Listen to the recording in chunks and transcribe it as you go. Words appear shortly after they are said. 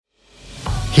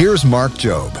Here's Mark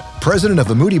Jobe, president of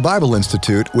the Moody Bible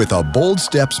Institute, with a Bold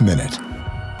Steps Minute.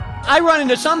 I run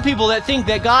into some people that think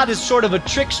that God is sort of a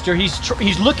trickster.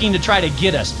 He's looking to try to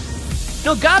get us.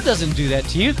 No, God doesn't do that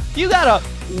to you. You got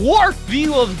a warped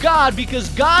view of God because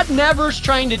God never's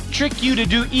trying to trick you to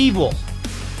do evil.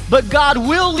 But God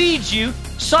will lead you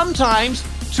sometimes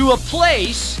to a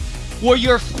place where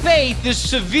your faith is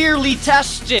severely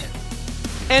tested.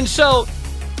 And so,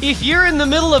 if you're in the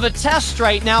middle of a test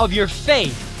right now of your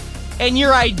faith, and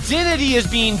your identity is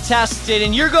being tested,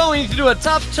 and you're going through a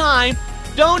tough time,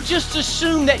 don't just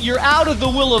assume that you're out of the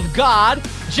will of God.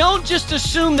 Don't just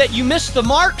assume that you missed the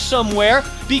mark somewhere,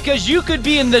 because you could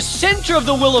be in the center of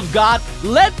the will of God,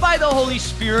 led by the Holy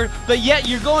Spirit, but yet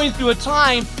you're going through a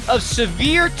time of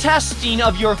severe testing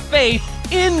of your faith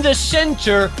in the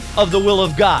center of the will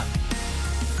of God.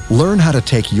 Learn how to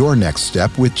take your next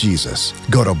step with Jesus.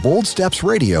 Go to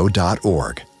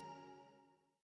boldstepsradio.org.